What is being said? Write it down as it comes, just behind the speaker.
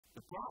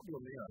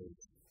problem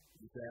is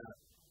that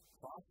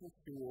fossil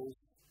fuels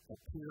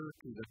appear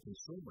to the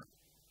consumer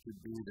to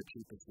be the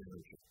cheapest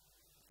energy.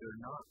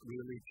 They're not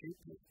really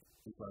cheapest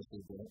because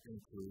they don't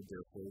include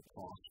their full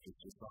cost to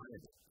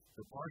society.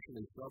 They're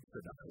partially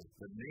subsidized,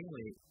 but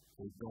mainly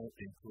they don't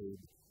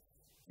include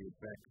the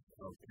effects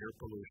of air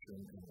pollution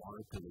and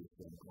water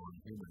pollution on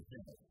human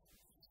health.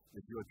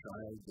 If your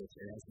child gets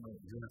asthma,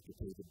 you have to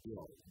pay the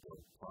bill. The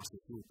fossil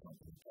fuel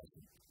company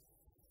doesn't.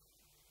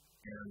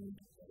 And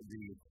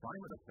the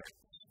climate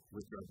effects,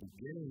 which are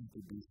beginning to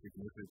be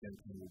significant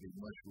and will be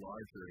much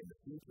larger in the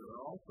future,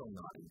 are also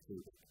not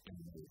included in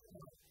the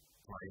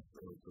price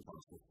of the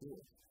fossil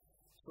fuels.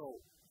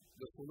 So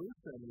the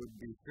solution would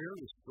be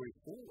fairly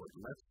straightforward.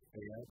 Let's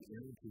add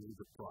into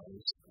the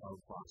price of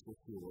fossil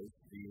fuels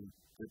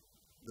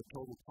the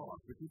total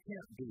cost, which you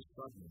can't do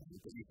suddenly,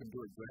 but you can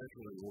do it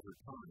gradually over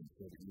time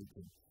so that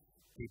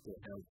people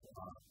have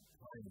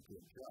time to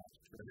adjust.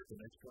 Can I get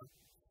the next one?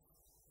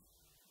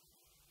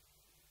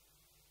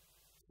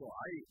 So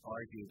I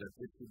argue that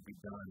this should be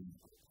done,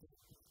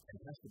 and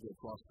it has to be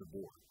across the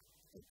board,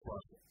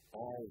 across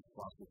all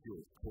fossil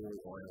fuels, coal,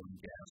 oil, and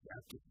gas,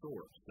 at the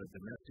source, the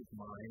domestic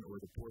mine or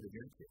the port of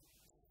entry.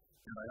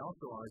 And I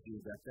also argue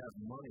that that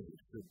money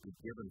should be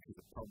given to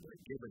the public,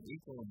 given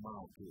equal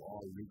amount to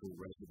all legal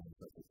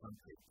residents of the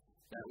country.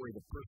 That way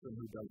the person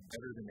who does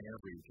better than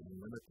average in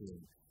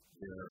limiting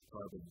their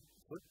carbon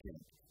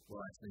footprint will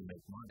actually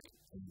make money.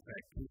 And in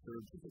fact,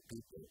 2/3 of the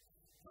people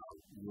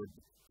would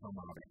come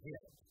out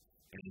ahead.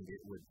 And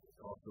it would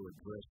also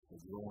address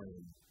the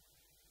growing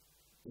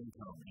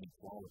income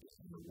inequality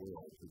in the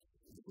world, which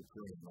is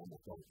occurring in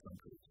almost all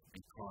countries,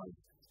 because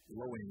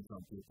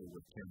low-income people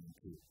would tend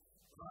to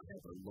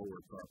have a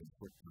lower carbon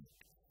footprint.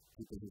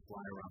 People who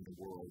fly around the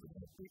world and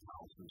have big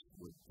houses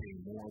would pay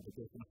more, but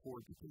they can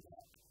afford to do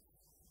that.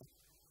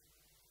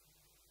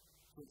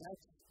 So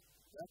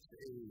that's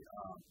a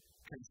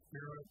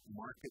transparent,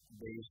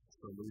 market-based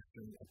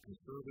solution, a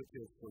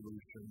conservative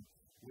solution,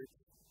 which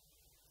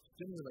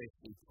stimulates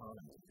the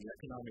economy. The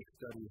economic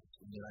studies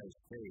in the United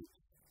States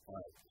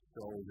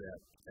show that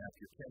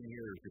after 10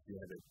 years, if you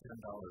had a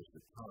 $10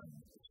 a ton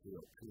of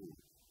CO2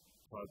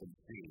 carbon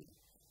fee,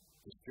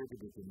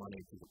 distributed the money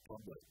to the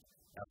public,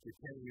 after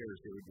 10 years,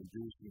 they would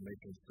reduce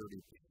emissions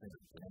 30%,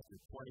 and after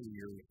 20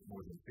 years, more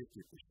than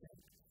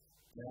 50%.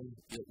 Then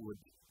it would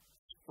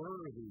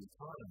spur the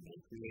economy,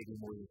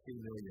 creating more than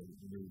 3 million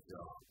new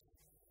jobs.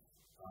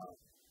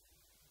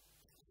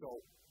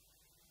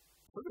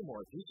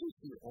 Furthermore, this is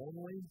the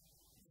only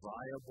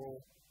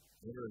viable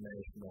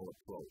international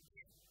approach.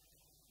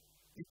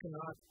 You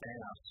cannot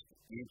ask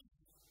each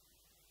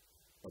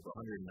of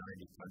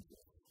 190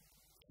 countries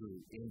to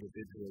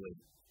individually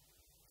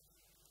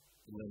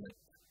limit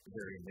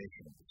their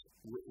emissions.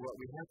 What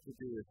we have to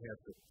do is have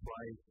the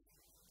price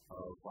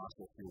of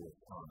fossil fuels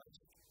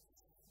honest.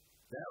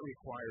 That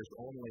requires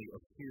only a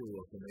few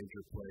of the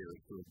major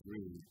players to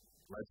agree,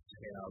 let's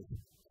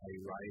have a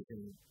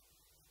rising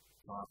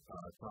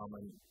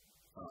common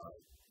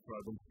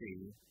carbon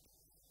fee.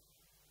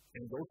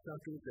 And those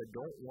countries that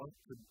don't want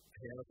to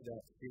have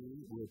that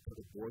fee will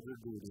put a border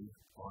duty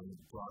on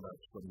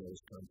products from those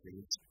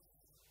countries.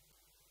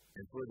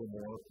 And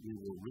furthermore, we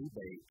will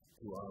rebate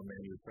to our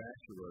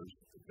manufacturers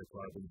the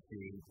carbon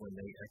fee when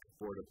they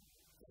export a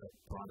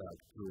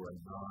product to a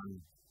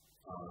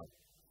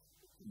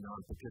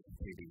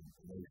non-participating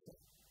nation.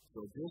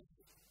 So this,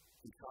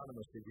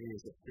 economists agree,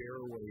 is a fair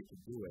way to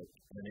do it,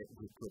 and it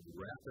could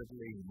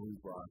rapidly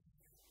move us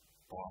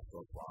off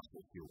of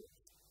fossil fuels.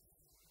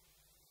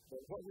 But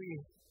what we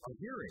are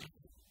hearing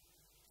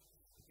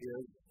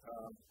is,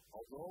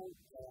 although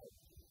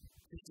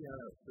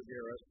Christiana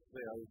Figueres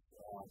says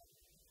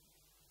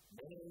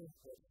many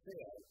have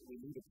said we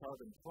need a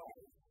carbon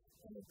price,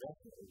 and it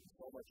definitely is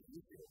so much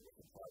easier with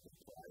a carbon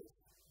price,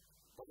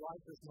 but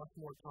life is much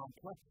more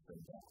complex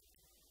than that.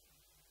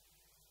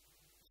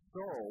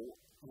 So,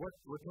 what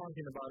we're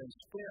talking about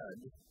instead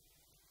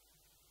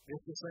is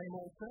the same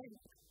old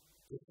thing.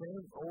 The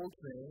same old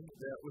thing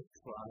that was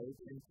tried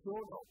in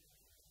Kyoto.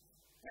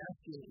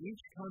 Asking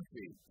each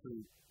country to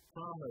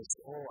promise,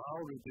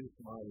 I'll reduce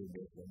my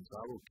emissions,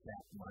 I will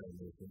cap my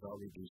emissions, I'll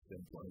reduce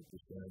them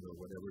 20% or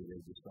whatever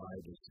they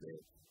decide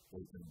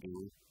they can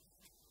do.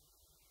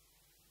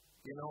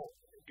 You know,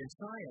 in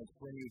science,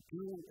 when you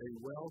do a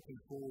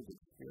well-controlled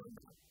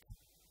experiment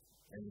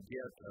and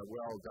get a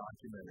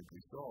well-documented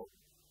result,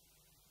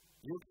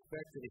 you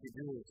expect that if you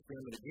do the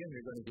experiment again,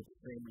 you're going to get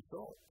the same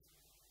result.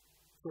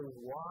 So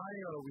why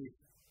are we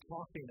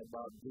talking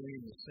about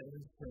doing the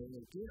same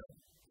thing again?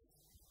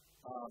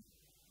 I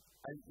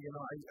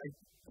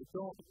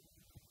don't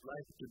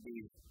like to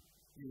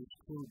use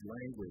crude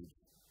language,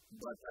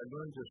 but I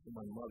learned this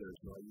from my mother,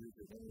 so I use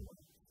it anyway.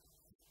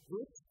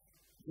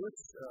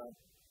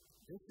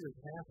 This is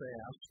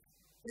half-assed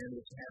and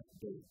it's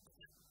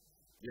half-baked.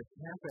 It's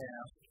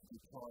half-assed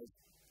because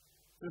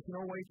there's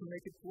no way to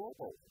make it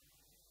global.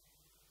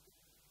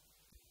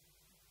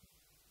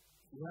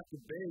 You have to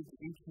beg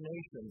each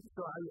nation.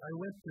 So I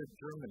went to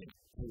Germany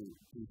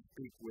to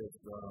speak with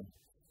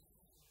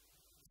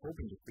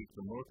hoping to speak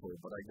to Merkel,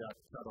 but I got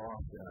cut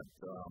off at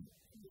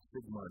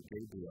Sigmar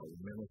Gabriel,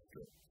 the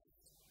minister.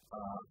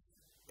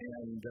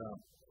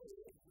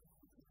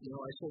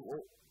 I said,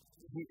 well,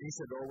 he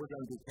said, we're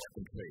going to do cap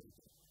and trade.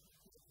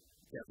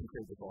 Cap and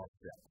trade with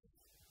offset.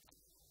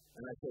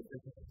 And I said,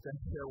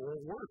 that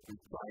won't work. We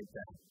tried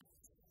that.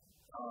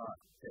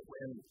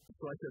 And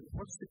so I said,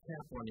 what's the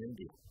cap on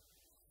India?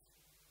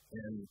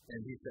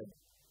 And he said,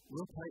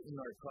 we'll tighten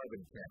our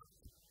carbon cap.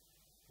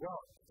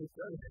 Well,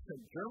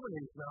 Germany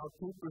is now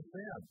 2%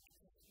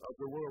 of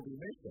the world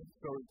emissions.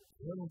 So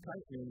him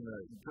tightening the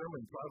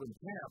German carbon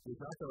cap is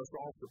not going to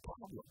solve the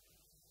problem.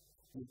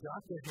 You've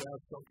got to have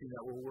something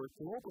that will work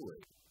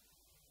globally.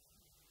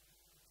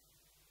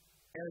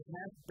 And it's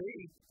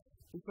half-baked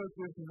because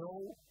there's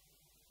no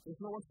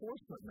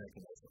enforcement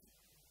mechanism.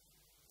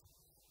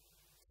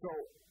 So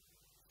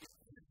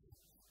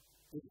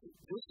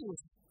this is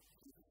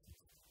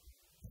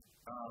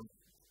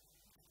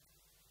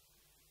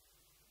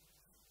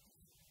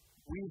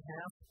we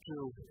have to,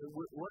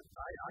 what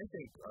I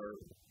think are,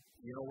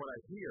 what I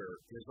hear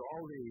is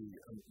all the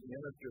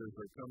ministers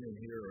are coming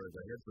here, or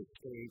the heads of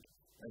state,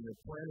 and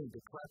they're planning to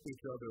clap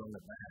each other on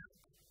the back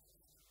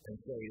and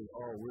say,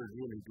 we're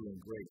really doing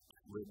great.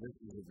 This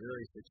is a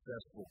very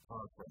successful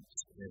conference,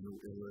 and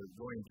we're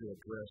going to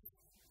address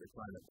the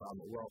climate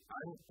problem. Well,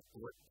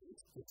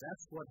 if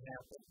that's what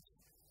happens,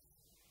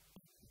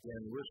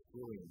 then we're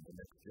screwing the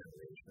next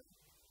generation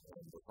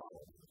and the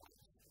following ones.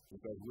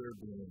 Because we're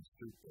being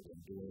stupid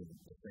and doing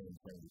the same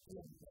thing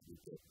that we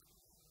did.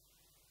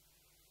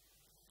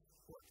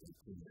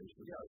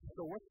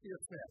 So what's the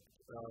effect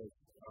of,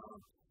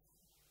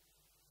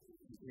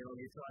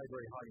 you try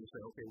very hard, you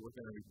say, okay, we're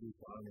going to reduce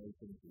our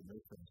nation's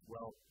emissions.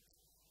 Well,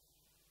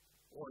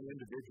 an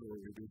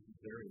individual reduces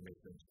their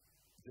emissions.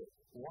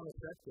 One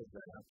effect of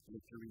that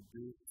is to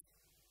reduce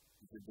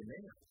the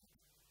demand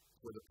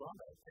for the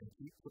product and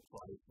keep the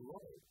price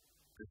low.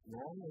 As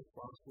long as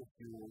fossil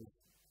fuels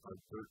are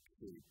dirt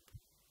cheap,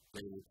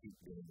 they will keep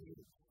being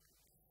used.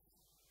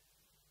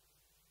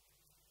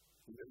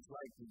 It's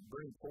like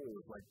burning coal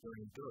is like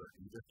burning dirt.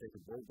 You just take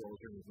a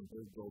bulldozer and you can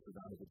bulldoze it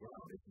out of the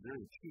ground. It's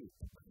very cheap.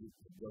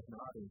 It does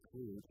not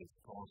include its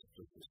cost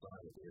to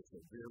society. It's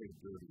a very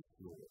dirty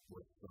fuel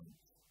with some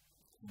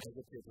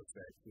negative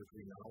effects, which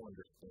we now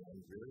understand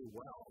very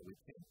well. We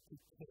can't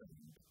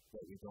pretend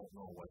that we don't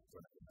know what's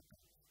going to happen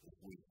if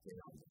we stay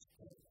on this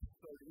path.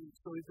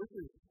 So this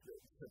is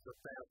the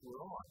path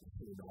we're on,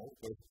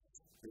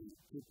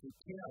 To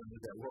pretend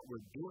that what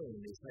we're doing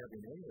is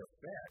having any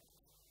effect,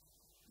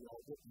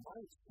 it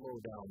might slow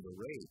down the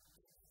rate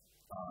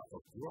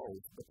of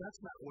growth, but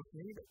that's not what's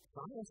needed.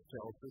 Science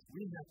tells us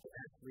we have to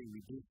actually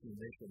reduce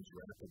emissions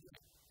rapidly.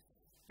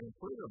 And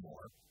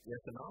furthermore, the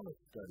economic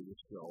studies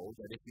show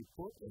that if you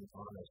put an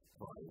honest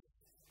price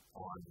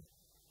on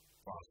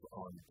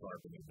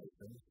carbon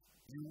emissions,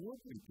 you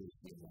would reduce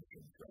the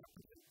emissions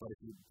rapidly. But if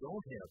you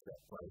don't have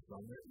that price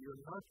on there,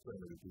 you're not going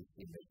to reduce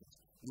the emissions.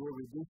 You will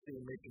reduce the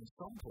emissions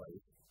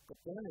someplace, but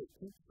then it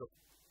keeps the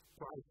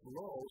price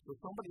low, so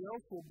somebody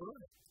else will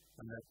burn it.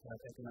 And that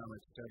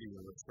economic study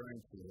you're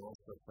referring to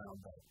also found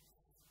that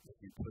if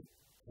you put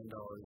 $10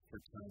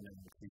 per ton and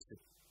increase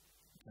it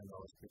 $10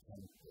 per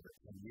ton over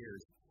 10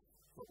 years,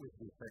 what was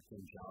the effect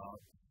on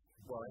jobs?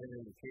 Well,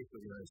 in the case of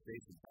the United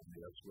States economy,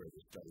 that's where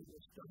the study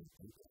was done.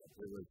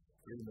 There was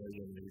 3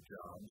 million new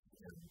jobs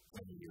in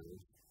 20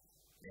 years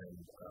and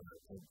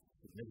a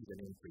significant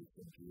increase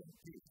in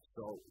GNP.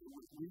 So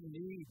we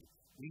need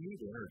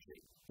energy.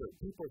 So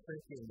people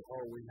thinking,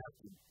 we have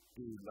to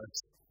do less.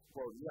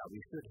 Well, yeah, we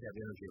should have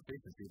energy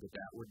efficiency, but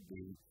that would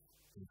be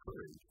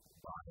encouraged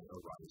by a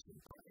rising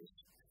price.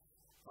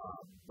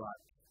 But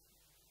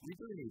we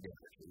do need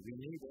energy. We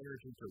need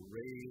energy to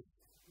raise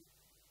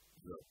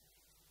the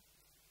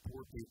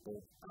poor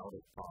people out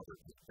of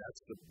poverty.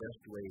 That's the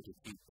best way to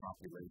keep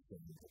population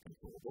under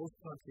control. Those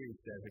countries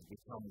that have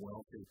become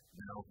wealthy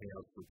now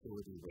have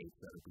fertility rates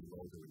that are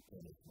below the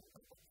replenishment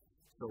level.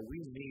 So we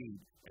need,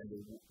 and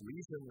the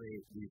reason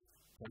these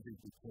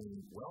countries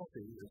became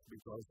wealthy is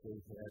because they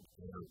had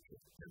energy,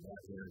 and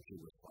that energy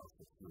was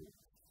fossil fuel.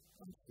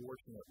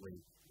 Unfortunately,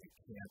 we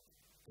can't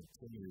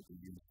continue to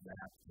use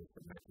that as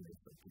a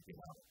mechanism to get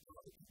out of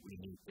poverty. We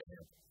need to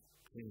have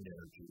clean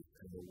energy,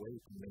 and the way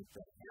to make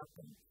that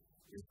happen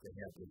is to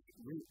have this.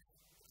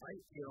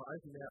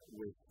 I've met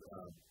with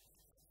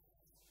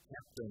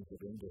captains of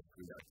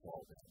industry, I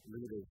call them,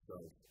 leaders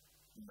of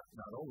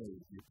not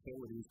only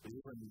utilities, but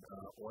even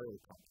oil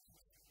companies.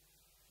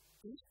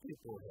 These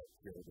people have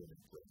children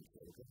and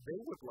grandchildren. They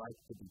would like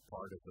to be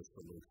part of the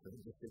solution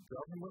if the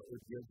government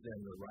would give them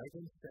the right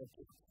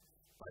incentive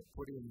by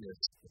putting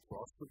this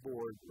across the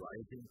board,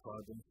 rising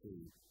carbon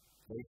fee.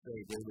 They say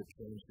they would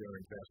change their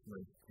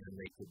investments and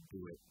they could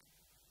do it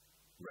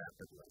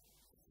rapidly.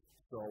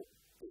 So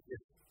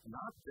it's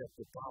not that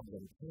the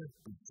problem can't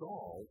be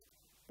solved,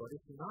 but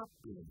it's not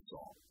being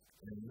solved.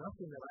 And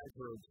nothing that I've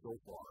heard so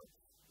far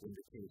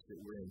indicates that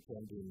we're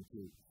intending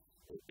to.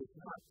 It's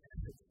not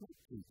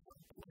too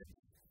complex.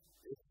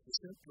 It's the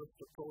simplest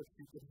approach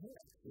you can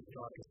have. It's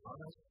not an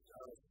honest,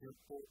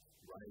 simple,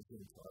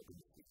 rising carbon